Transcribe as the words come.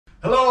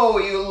Hello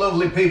you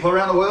lovely people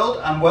around the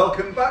world and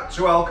welcome back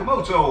to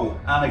ALCHEMOTO.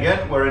 And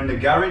again, we're in the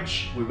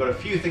garage. We've got a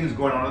few things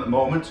going on at the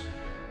moment,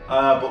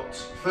 but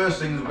first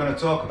things we're going to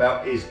talk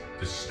about is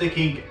the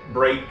sticking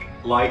brake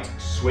light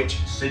switch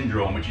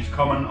syndrome, which is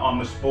common on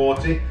the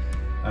Sporty,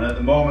 and at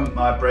the moment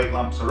my brake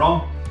lamps are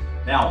on.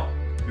 Now,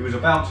 I was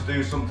about to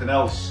do something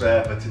else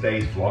for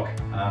today's vlog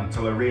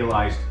until I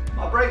realised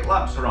my brake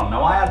lamps are on.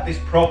 Now, I had this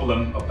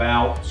problem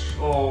about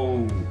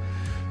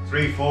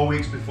 3-4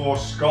 weeks before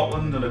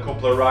Scotland and a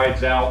couple of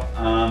rides out,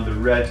 and the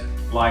red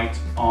light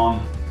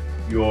on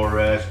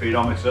your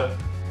speedometer,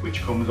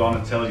 which comes on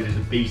and tells you there's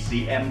a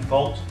BCM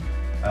fault,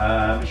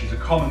 which is a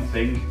common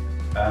thing,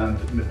 and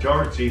the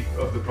majority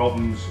of the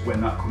problems when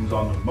that comes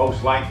on,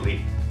 most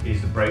likely,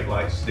 is the brake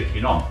light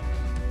sticking on.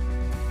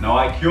 Now,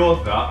 I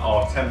cured that,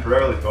 or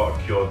temporarily thought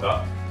I cured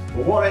that,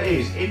 but what it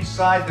is,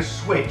 inside the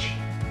switch,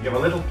 you have a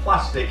little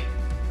plastic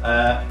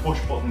push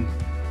button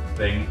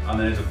thing, and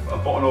there's a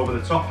button over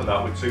the top of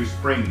that with 2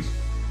 springs,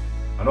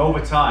 and over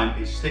time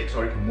it sticks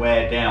or it can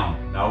wear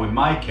down. Now in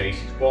my case,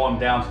 it's worn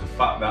down to the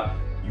fact that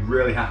you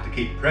really have to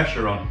keep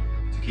pressure on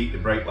to keep the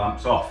brake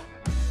lamps off.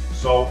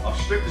 So I've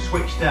stripped the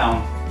switch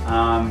down,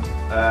 and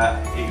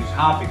it was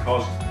hard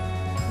because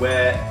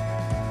where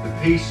the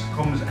piece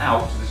comes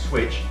out to the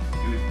switch,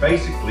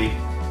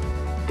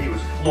 it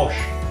was flush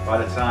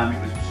by the time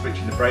it was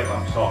switching the brake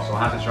lamps off, so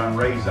I had to try and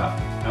raise that.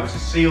 Now it's a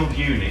sealed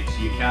unit,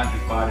 so you can't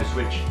just buy the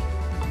switch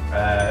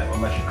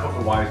unless you cut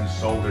the wires and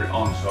solder it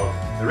on. So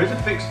there is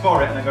a fix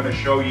for it, and I'm going to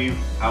show you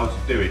how to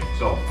do it.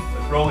 So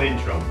let's roll the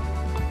intro.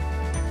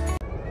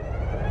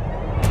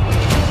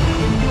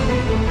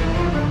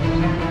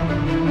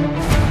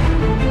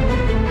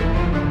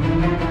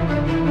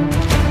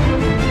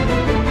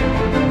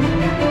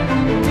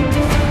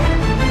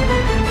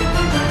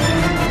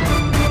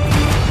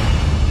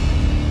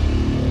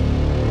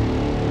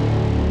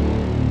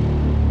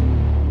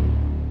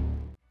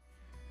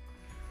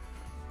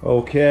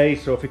 Okay,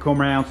 so if we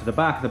come around to the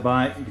back of the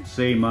bike, you can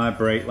see my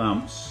brake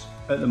lamps.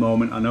 At the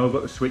moment, I know I've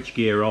got the switch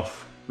gear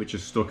off, which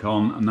is stuck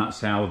on, and that's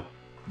how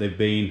they've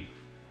been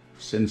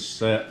since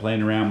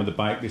playing around with the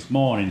bike this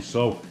morning.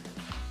 So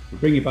we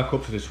bring it back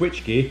up to the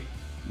switch gear.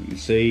 You can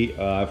see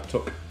I've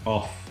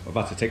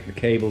had to take the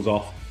cables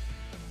off,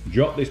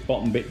 drop this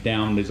bottom bit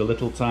down. There's a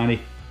little tiny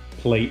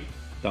plate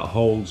that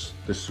holds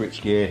the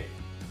switch gear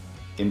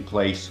in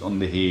place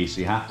under here,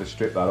 so you have to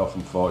strip that off,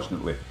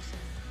 unfortunately.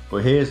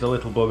 But here's the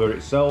little bugger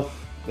itself.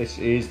 This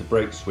is the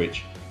brake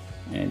switch,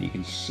 and you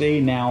can see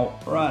now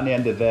right at the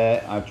end of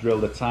there, I've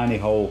drilled a tiny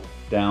hole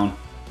down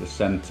the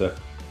center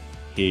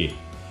here.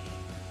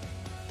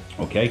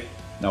 Okay,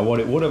 now what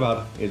it would have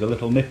had is a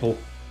little nipple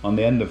on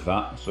the end of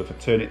that, so if I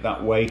turn it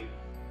that way,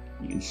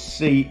 you can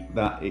see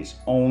that it's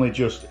only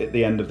just at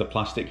the end of the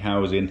plastic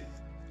housing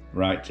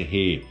right to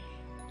here.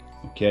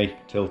 Okay,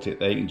 tilt it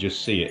there, you can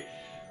just see it.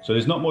 So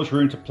there's not much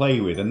room to play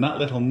with, and that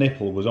little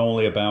nipple was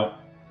only about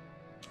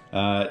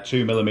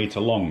 2mm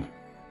long.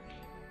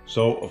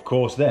 So of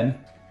course then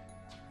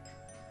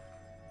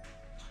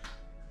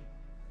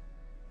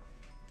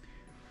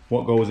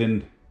what goes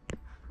in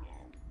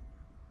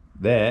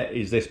there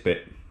is this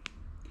bit,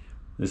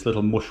 this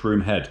little mushroom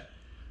head.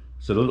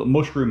 So the little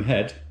mushroom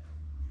head,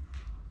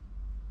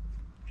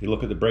 if you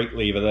look at the brake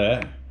lever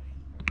there,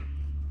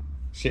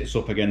 sits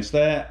up against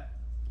there.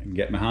 I can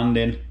get my hand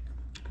in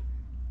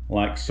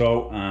like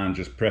so and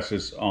just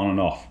presses on and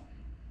off.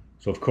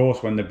 So of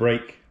course when the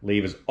brake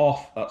lever's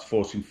off, that's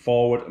forcing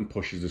forward and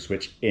pushes the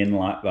switch in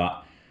like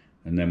that.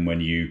 And then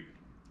when you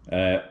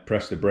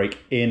press the brake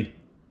in,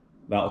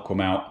 that'll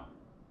come out,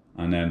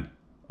 and then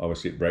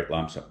obviously the brake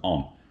lamps are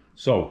on.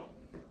 So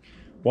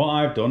what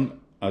I've done,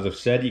 as I've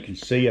said, you can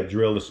see I've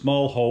drilled a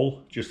small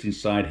hole just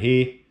inside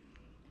here.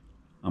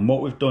 And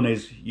what we've done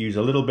is use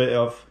a little bit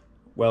of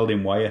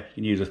welding wire. You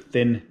can use a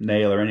thin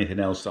nail or anything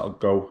else that'll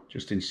go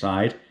just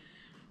inside.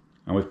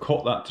 And we've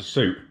cut that to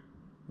suit.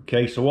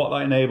 Okay, so what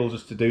that enables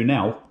us to do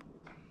now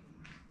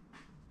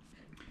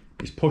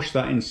is push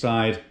that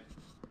inside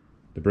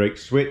the brake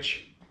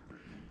switch.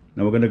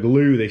 Now we're going to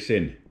glue this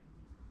in.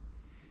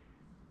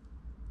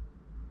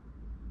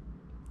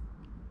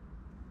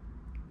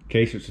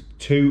 Okay, so it's a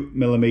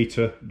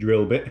 2mm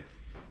drill bit.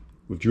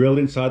 We've drilled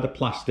inside the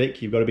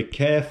plastic. You've got to be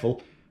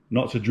careful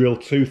not to drill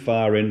too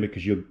far in,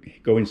 because you'll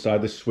go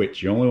inside the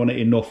switch. You only want it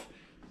enough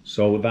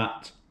so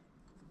that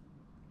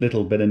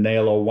little bit of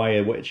nail or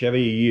wire, whichever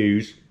you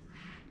use,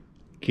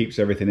 keeps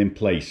everything in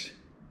place.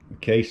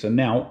 Okay, so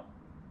now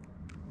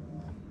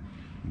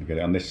I'll get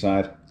it on this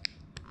side.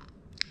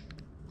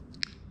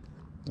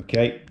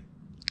 Okay,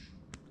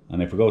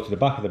 and if we go to the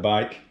back of the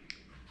bike,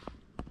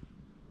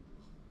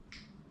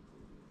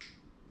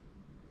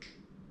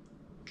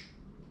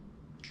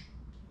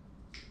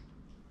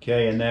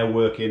 okay, and they're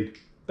working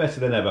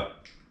better than ever.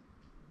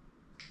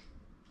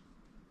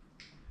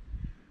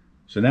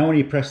 So now when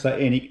you press that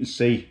in, you can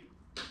see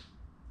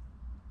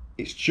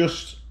it's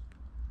just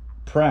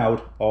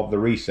proud of the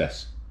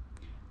recess,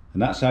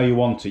 and that's how you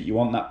want it. You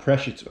want that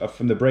pressure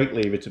from the brake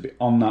lever to be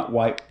on that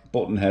white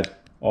button head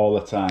all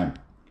the time.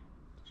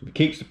 So if it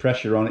keeps the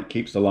pressure on, it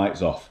keeps the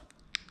lights off.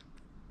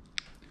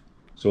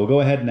 So we'll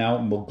go ahead now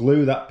and we'll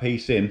glue that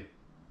piece in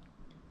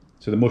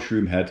to the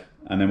mushroom head,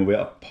 and then we'll be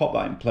able to pop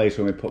that in place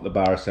when we put the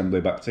bar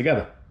assembly back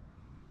together.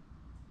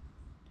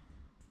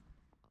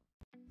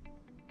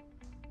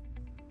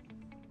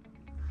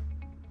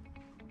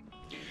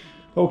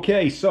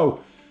 Okay,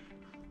 so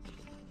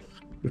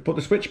we've put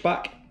the switch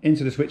back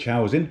into the switch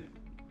housing.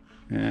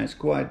 It's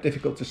quite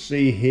difficult to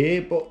see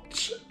here,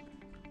 but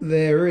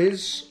there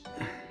is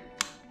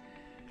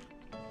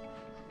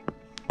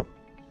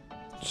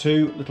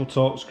two little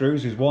torque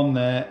screws. There's one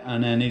there,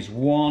 and then there's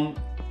one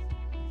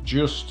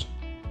just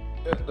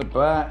at the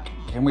back.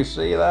 Can we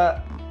see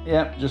that?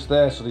 Yep, just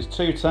there. So there's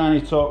two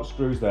tiny torque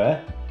screws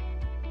there.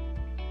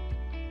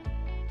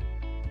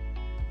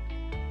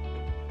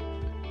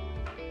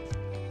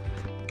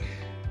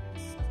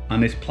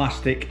 And this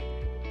plastic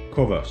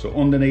cover. So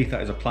underneath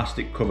that is a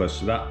plastic cover,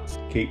 so that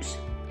keeps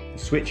the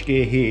switch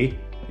gear here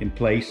in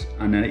place,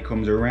 and then it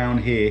comes around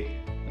here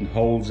and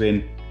holds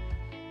in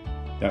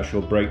the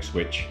actual brake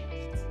switch,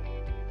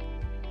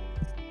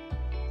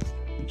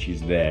 which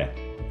is there.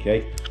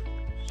 Okay,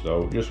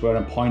 so just where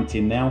I'm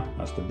pointing now,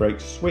 that's the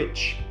brake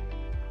switch.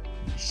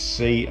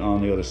 See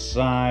on the other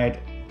side,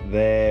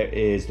 there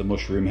is the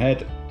mushroom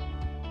head.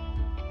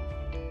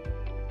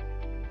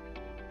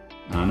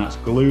 And that's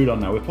glued on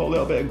now. We put a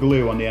little bit of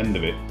glue on the end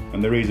of it,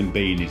 and the reason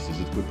being is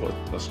we put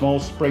a small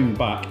spring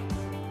back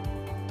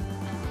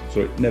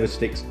so it never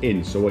sticks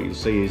in. So what you'll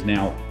see is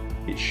now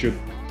it should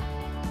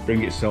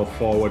bring itself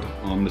forward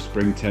on the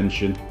spring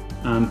tension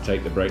and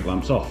take the brake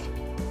lamps off.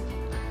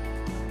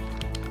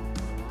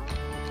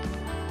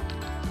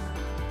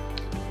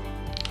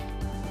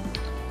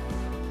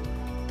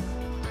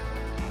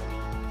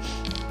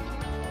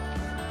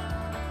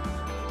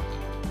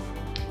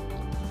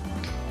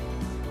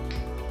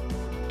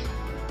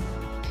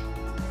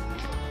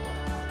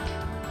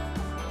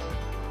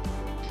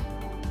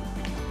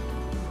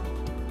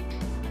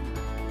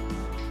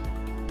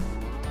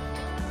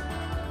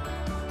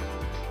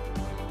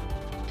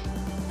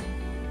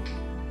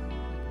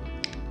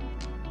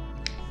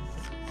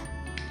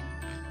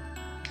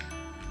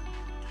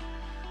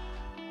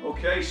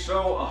 Okay,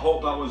 so I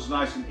hope that was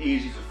nice and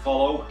easy to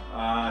follow.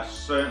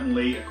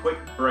 Certainly a quick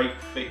brake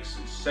fix.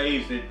 It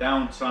saves the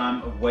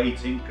downtime of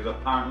waiting, because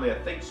apparently I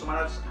think someone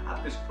else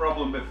had this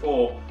problem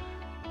before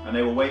and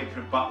they were waiting for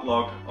a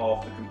backlog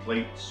of the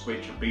complete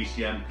switch or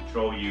BCM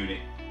control unit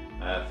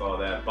for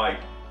their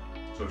bike.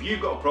 So if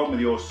you've got a problem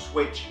with your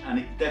switch, and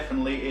it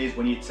definitely is,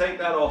 when you take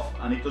that off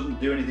and it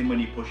doesn't do anything when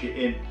you push it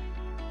in,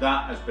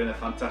 that has been a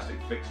fantastic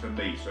fix for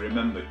me. So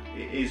remember,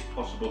 it is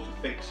possible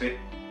to fix it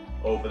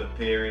over the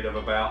period of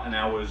about an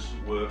hour's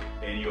work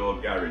in your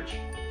garage.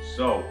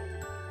 So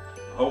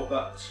I hope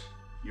that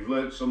you've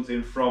learned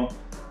something from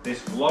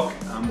this vlog,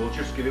 and we'll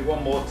just give it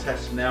one more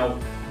test now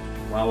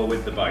while we're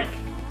with the bike.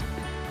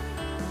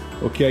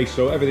 Okay,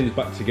 so everything's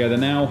back together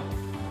now.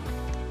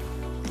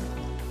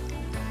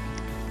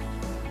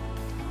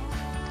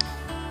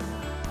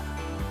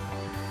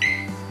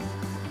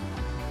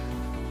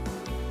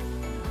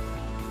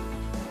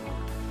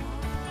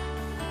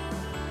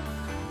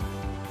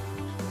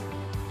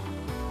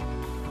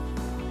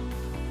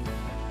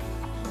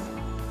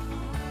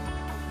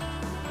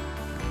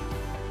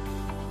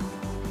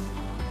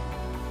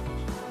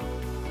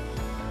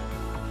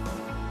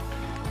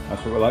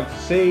 That's what we like to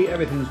see.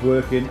 Everything's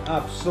working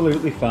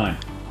absolutely fine.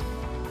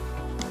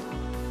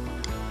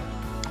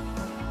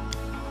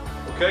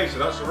 Okay, so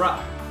that's a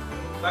wrap.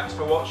 Thanks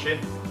for watching.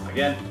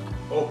 Again,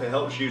 hope it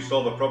helps you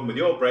solve a problem with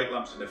your brake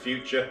lamps in the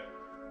future.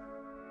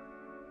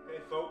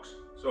 Okay folks,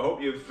 so I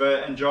hope you've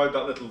enjoyed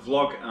that little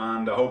vlog,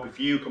 and I hope if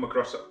you come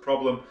across that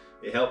problem,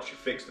 it helps you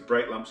fix the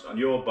brake lamps on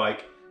your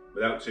bike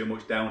without too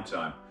much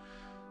downtime.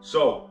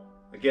 So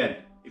again,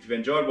 if you've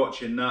enjoyed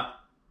watching that,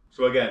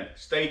 so again,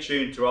 stay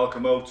tuned to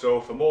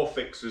ALCHEMOTO for more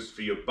fixes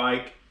for your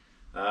bike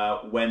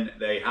when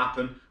they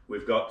happen.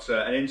 We've got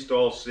an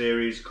install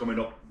series coming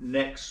up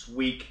next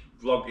week,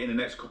 vlog in the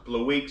next couple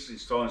of weeks,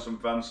 installing some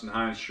Vance and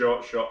Hines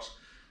short shots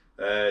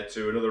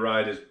to another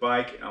rider's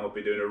bike, and we'll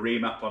be doing a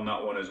remap on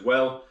that one as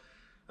well.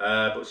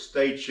 But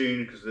stay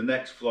tuned, because the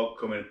next vlog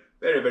coming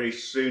very, very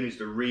soon is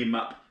the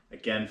remap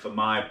again for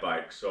my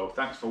bike. So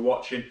thanks for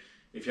watching.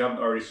 If you haven't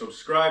already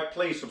subscribed,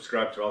 please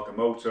subscribe to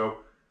ALCHEMOTO.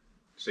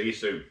 See you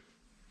soon.